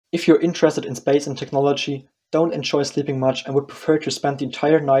If you're interested in space and technology, don't enjoy sleeping much and would prefer to spend the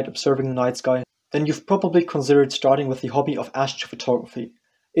entire night observing the night sky, then you've probably considered starting with the hobby of astrophotography.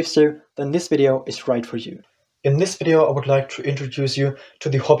 If so, then this video is right for you. In this video, I would like to introduce you to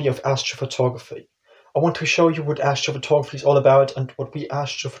the hobby of astrophotography. I want to show you what astrophotography is all about and what we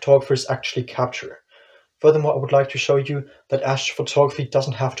astrophotographers actually capture. Furthermore, I would like to show you that astrophotography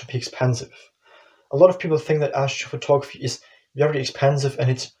doesn't have to be expensive. A lot of people think that astrophotography is very expensive and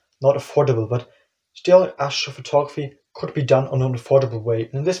it's not affordable, but still astrophotography could be done on an affordable way.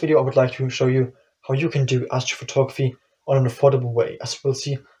 And in this video, I would like to show you how you can do astrophotography on an affordable way, as we'll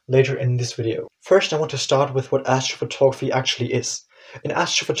see later in this video. First, I want to start with what astrophotography actually is. In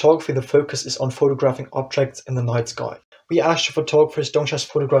astrophotography, the focus is on photographing objects in the night sky. We astrophotographers don't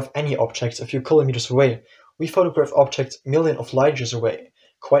just photograph any objects a few kilometers away. We photograph objects millions of light years away.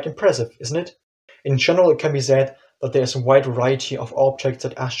 Quite impressive, isn't it? In general, it can be said that there is a wide variety of objects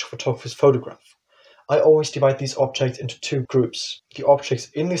that astrophotographers photograph. I always divide these objects into two groups: the objects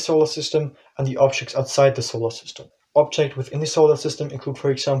in the solar system and the objects outside the solar system. Objects within the solar system include,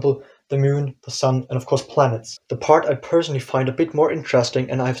 for example, the moon, the sun, and of course planets. The part I personally find a bit more interesting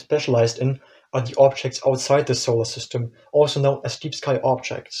and I have specialized in are the objects outside the solar system, also known as deep sky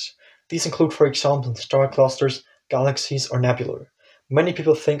objects. These include, for example, star clusters, galaxies, or nebulae. Many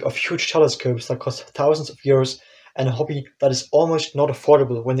people think of huge telescopes that cost thousands of euros and a hobby that is almost not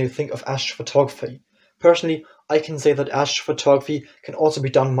affordable when they think of astrophotography. Personally, I can say that astrophotography can also be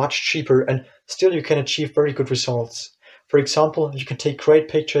done much cheaper and still you can achieve very good results. For example, you can take great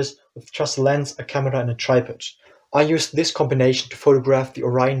pictures with just a lens, a camera, and a tripod. I used this combination to photograph the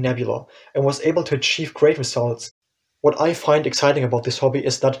Orion Nebula and was able to achieve great results. What I find exciting about this hobby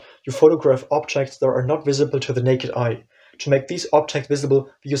is that you photograph objects that are not visible to the naked eye. To make these objects visible,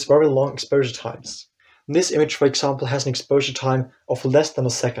 we use very long exposure times. This image, for example, has an exposure time of less than a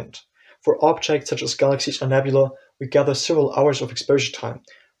second. For objects such as galaxies and nebula, we gather several hours of exposure time.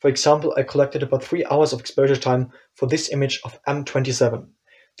 For example, I collected about 3 hours of exposure time for this image of M27.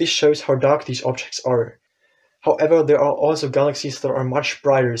 This shows how dark these objects are. However, there are also galaxies that are much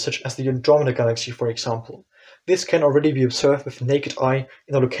brighter, such as the Andromeda galaxy, for example. This can already be observed with the naked eye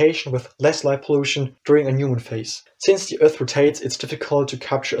in a location with less light pollution during a new moon phase. Since the Earth rotates, it's difficult to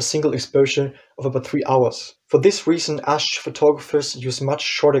capture a single exposure of about 3 hours. For this reason, astrophotographers use much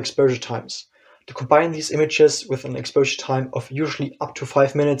shorter exposure times. To combine these images with an exposure time of usually up to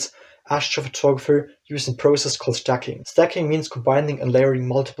 5 minutes, astrophotographers use a process called stacking. Stacking means combining and layering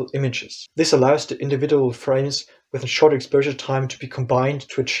multiple images. This allows the individual frames with a short exposure time to be combined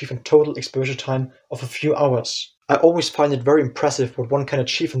to achieve a total exposure time of a few hours. I always find it very impressive what one can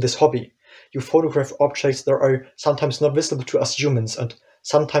achieve in this hobby. You photograph objects that are sometimes not visible to us humans and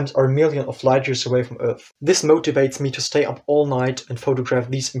sometimes are millions of light years away from Earth. This motivates me to stay up all night and photograph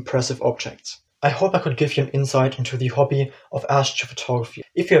these impressive objects. I hope I could give you an insight into the hobby of astrophotography.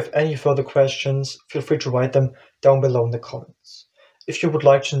 If you have any further questions, feel free to write them down below in the comments. If you would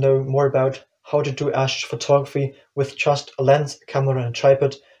like to know more about how to do astrophotography with just a lens, a camera, and a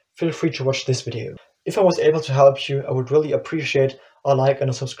tripod, feel free to watch this video. If I was able to help you, I would really appreciate a like and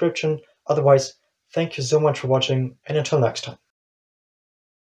a subscription. Otherwise, thank you so much for watching, and until next time.